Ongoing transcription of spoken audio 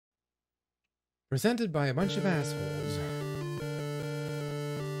Presented by a bunch of assholes.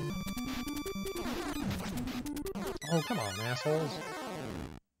 Oh, come on, assholes.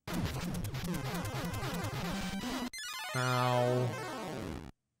 Ow.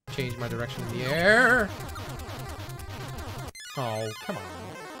 Change my direction in the air. Oh, come on.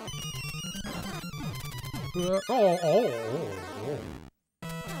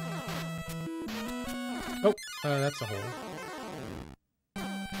 Oh, that's a hole.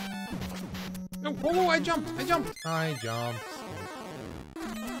 No, oh, I jumped! I jumped! I jumped.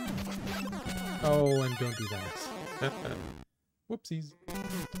 Oh, and don't do that. Whoopsies.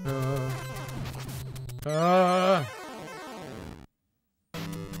 Oh,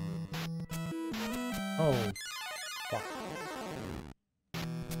 fuck.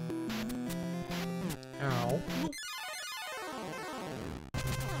 Ow.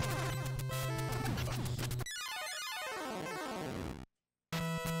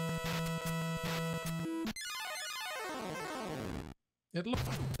 It looks...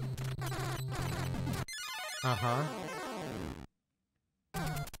 Uh-huh.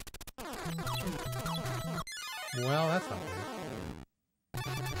 Well, that's not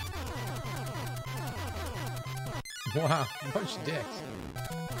good. Wow, a bunch of dicks.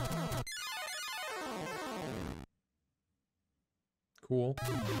 Cool.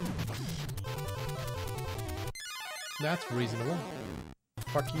 That's reasonable.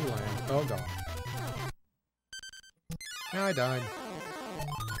 Fuck you, land. Oh, God. Yeah, I died.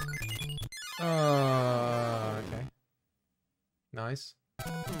 Okay. Nice.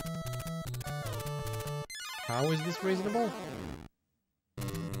 How is this reasonable?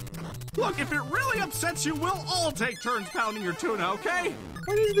 Look, if it really upsets you, we'll all take turns pounding your tuna, okay?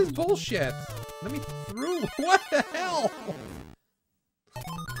 What is this bullshit? Let me through. What the hell?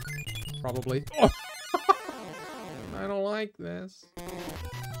 Probably. Oh. I don't like this.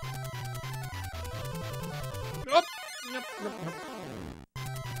 Nope. Nope, nope, nope.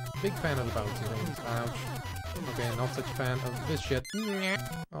 Big fan of the bouncy things. Ouch. Okay, not such a fan of this shit.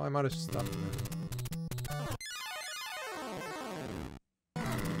 Oh, I'm out of stuff.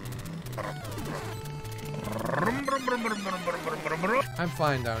 I'm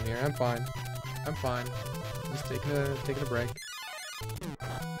fine down here. I'm fine. I'm fine. Just taking a break.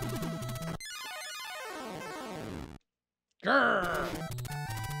 Grrr!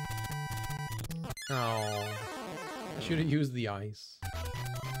 Oh, I should have used the ice.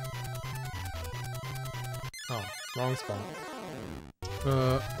 Oh, wrong spot.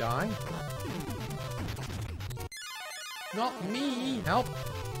 Die? Not me! Help!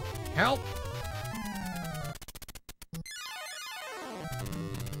 Help!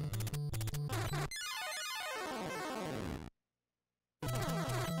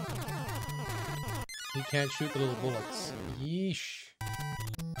 He can't shoot the little bullets. Yeesh.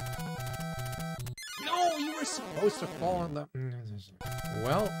 No, you were supposed to fall on the...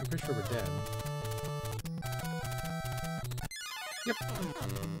 Well, I'm pretty sure we're dead. Yep.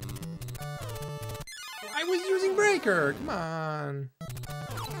 I was using breaker. Come on.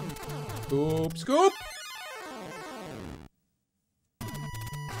 Scoop, scoop.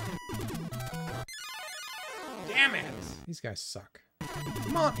 Damn it. These guys suck.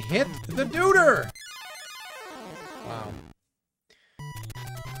 Come on, hit the duder. Wow.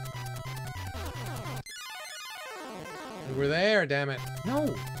 We were there, damn it.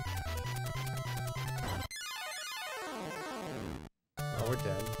 No. Oh, we're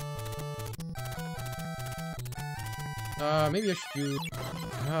dead. Maybe I should use...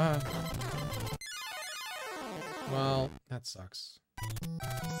 Well, that sucks.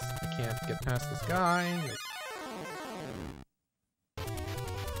 I can't get past this guy. Nope.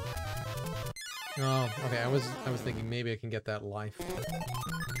 Oh, okay, I was thinking maybe I can get that life.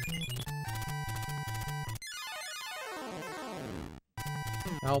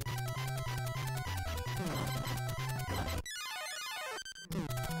 Help.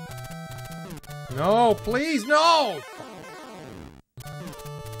 No, please, no!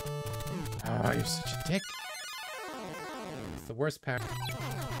 Oh, you're such a dick. It's the worst pack.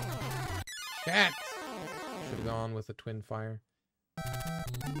 Shit! Should have gone with a twin fire.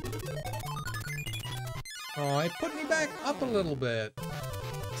 Oh, it put me back up a little bit.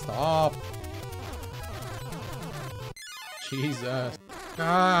 Stop. Jesus.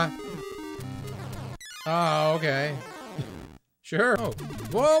 Ah. Oh, okay. Sure. Oh.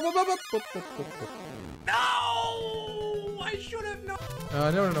 Whoa, whoa, whoa, whoa, whoa, whoa, whoa, whoa. No! I should have known.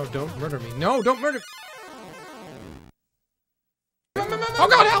 No, don't murder me. No, don't murder. Oh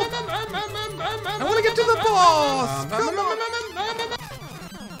God, help! I want to get to the boss. Come on.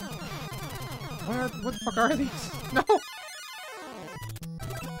 What the fuck are these? No.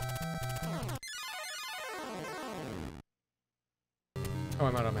 Oh,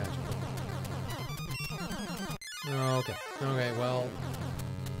 I'm out of magic. Okay. Okay, well.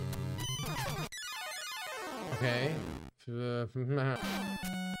 Okay. Cheap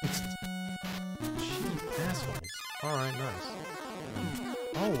assholes. Alright, nice.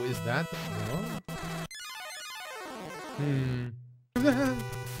 Oh, is that the...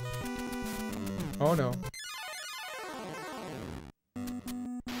 Oh no.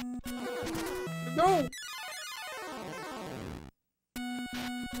 No!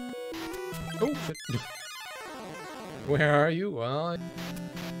 Oh shit. Where are you? Well, okay.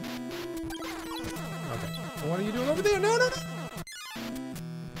 What are you doing over there? No, no, no!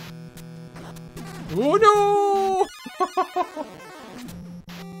 Oh no!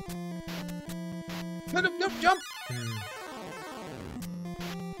 No, no, no, jump!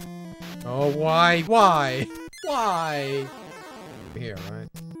 Oh, why? Why? Why? Here, right?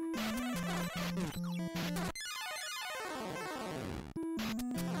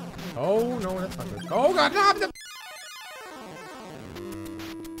 Oh, no, that's not good. Oh, God, no!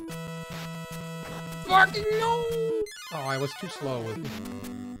 Fucking no! Oh, I was too slow with it.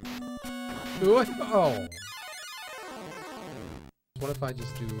 Oh. What if I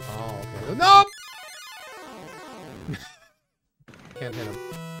just do... Oh, okay. No! Can't hit him.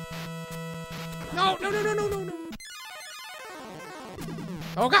 No, no, no, no, no, no, no.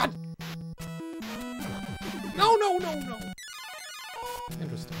 Oh, God! No, no, no, no.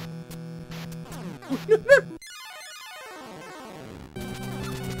 Interesting.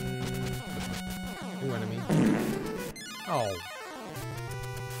 New enemy. Oh.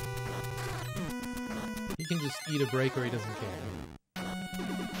 He can just eat a break or he doesn't care.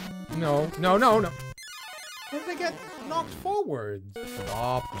 No, no, no, no. How did I get knocked forward?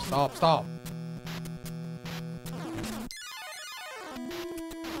 Stop, stop, stop.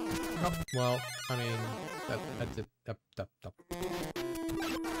 Oh, well, I mean, that's it. Up.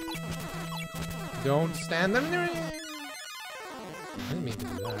 Don't stand there. I didn't mean to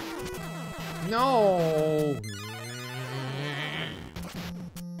do that. No!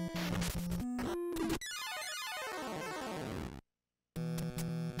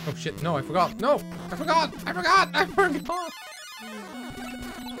 Oh shit, no, I forgot. No! I forgot! I forgot! I forgot!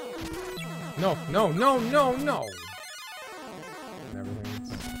 No, no, no, no, no! And everything.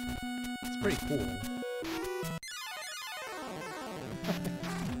 It's pretty cool.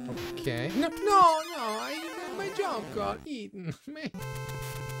 Okay. No, no, no! My jump got eaten. Man.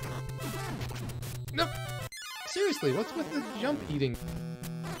 No! Seriously, what's with the jump eating?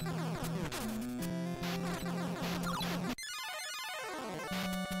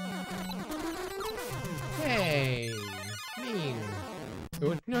 Hey! Mean.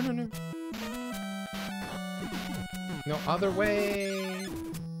 Oh, no, no, no. No other way!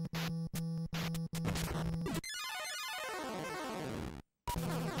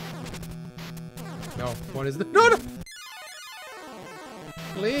 No, what is the— No, no!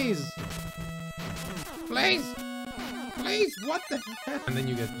 Please! Please! Please! What the heck? And then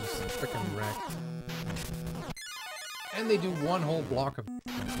you get just freaking wrecked. And they do one whole block of—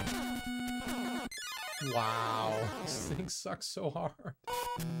 Wow. This thing sucks so hard.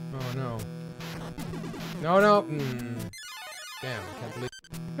 Oh no. No, no! Damn, I can't believe—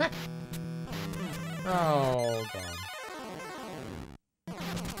 Oh, God.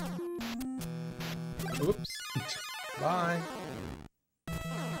 Oops. Bye.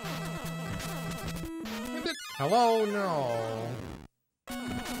 Hello? No.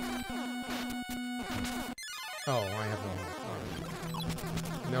 Oh, I have no help.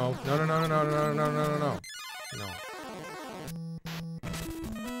 Right. No. No, no, no, no, no, no, no, no, no, no. No.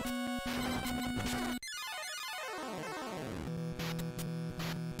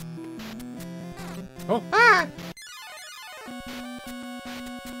 Oh! Ah!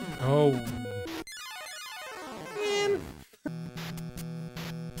 Oh. Man.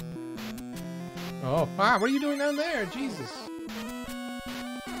 Oh, ah, what are you doing down there? Jesus.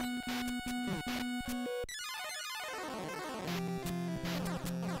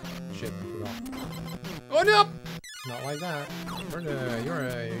 Shit, I forgot. Oh, no! Not like that.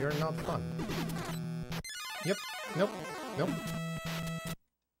 You're not fun. Yep. Nope. Nope.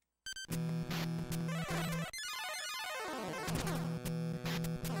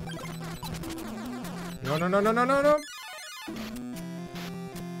 No, no, no, no, no, no, no!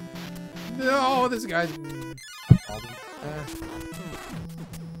 No, this guy's a problem.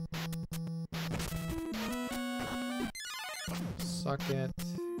 Suck it.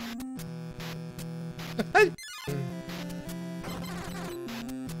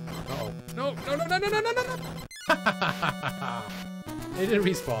 Uh-oh. No, no, no, no, no, no, no, no, no! It didn't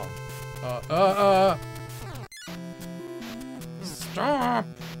respawn. Stop!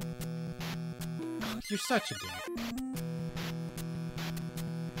 You're such a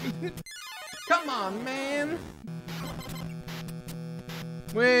dick. Come on, man!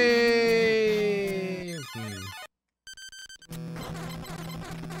 Wait!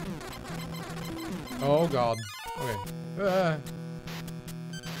 Oh god. Okay.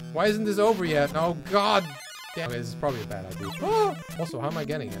 Why isn't this over yet? Oh god! Damn. Okay, this is probably a bad idea. Oh! Also, how am I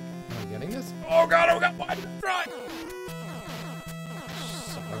getting it? Am I getting this? Oh god, why did I try?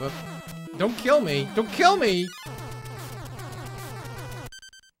 Son of a... Don't kill me! Don't kill me!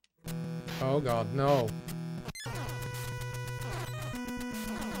 Oh god, no.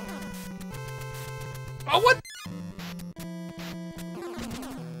 Oh, what?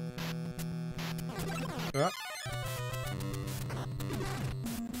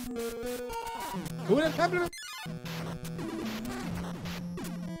 What happened?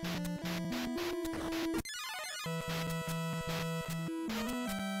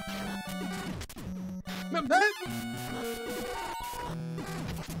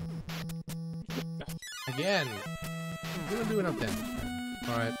 Again. You don't do enough damage.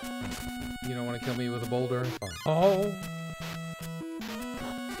 Alright. You don't want to kill me with a boulder? Fine. Oh.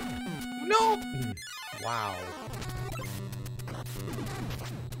 No! Wow.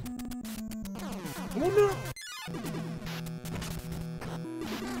 Oh no!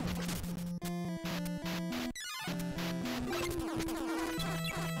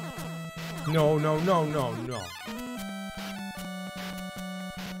 No, no, no, no, no.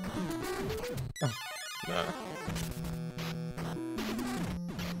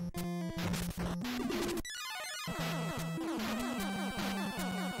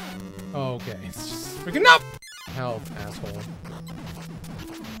 Oh. Okay, it's just freaking up! Health, asshole.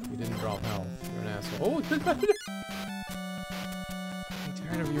 You didn't drop health. You're an asshole. Oh, I'm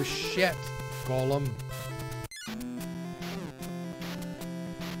tired of your shit, Golem.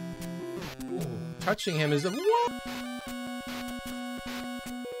 Ooh, touching him is a what?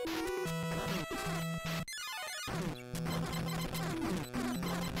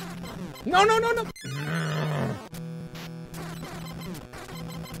 No, no, no, no!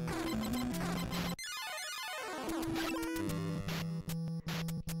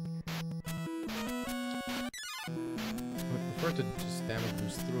 To just damage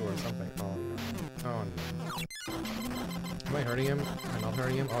boost through or something. Oh no. Oh no. Am I hurting him? Am I not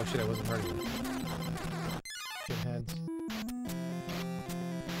hurting him? Oh shit, I wasn't hurting him. Shitheads.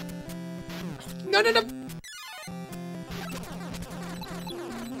 No, no, no!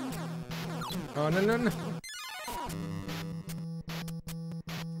 Oh no, no, no.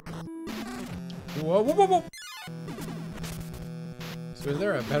 Whoa, whoa, whoa, whoa! So is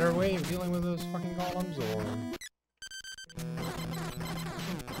there a better way of dealing with those fucking golems, or...?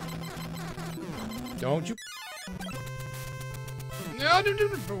 Don't you? No, no, no,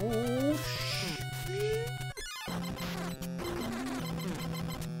 no.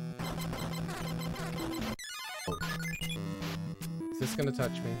 Oh, is this gonna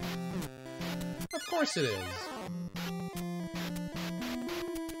touch me? Of course it is.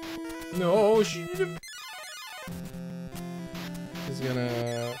 No, this is gonna...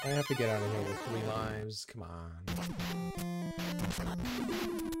 I have to get out of here with 3 lives. Come on.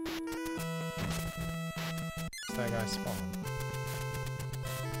 That guy spawned.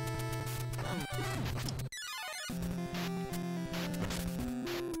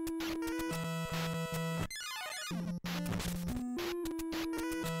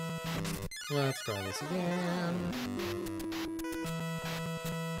 Let's try this again.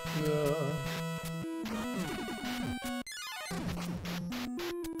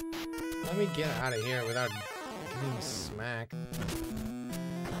 Let me get out of here without getting smacked.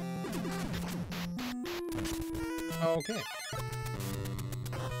 Okay.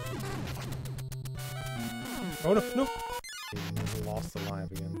 Oh no, no! He lost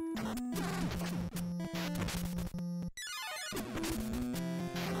alive again.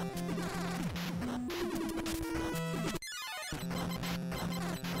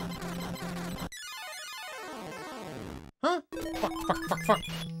 Huh? Fuck, fuck, fuck, fuck.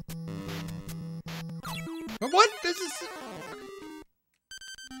 What? This is...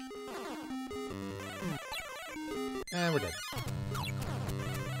 And we're dead.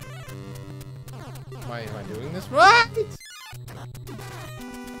 Why am I doing this? What?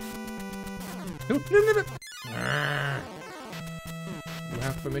 No, no, no, no. You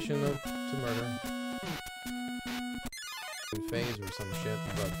have permission to murder. In phase or some shit,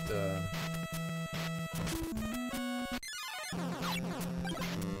 but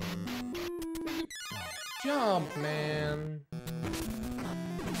jump, man.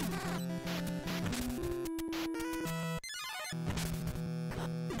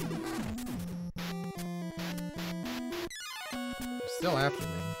 still after me.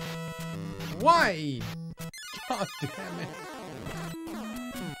 Why? God damn it.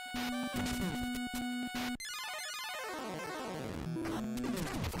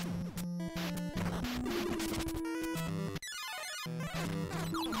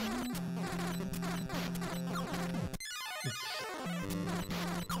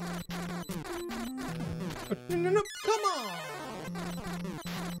 No, come on!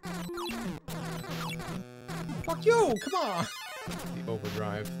 Fuck you, come on! The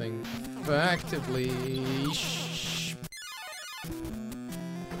overdrive thing effectively. Shh.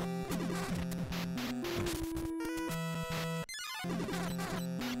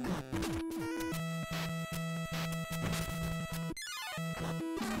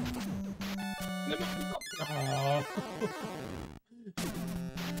 Oh.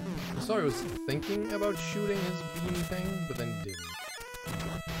 I saw he was thinking about shooting his beanie thing, but then didn't.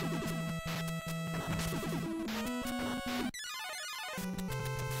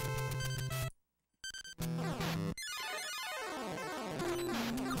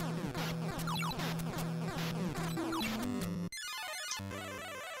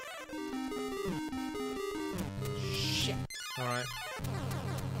 Shit. Alright.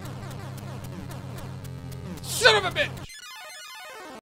 Son of a bitch!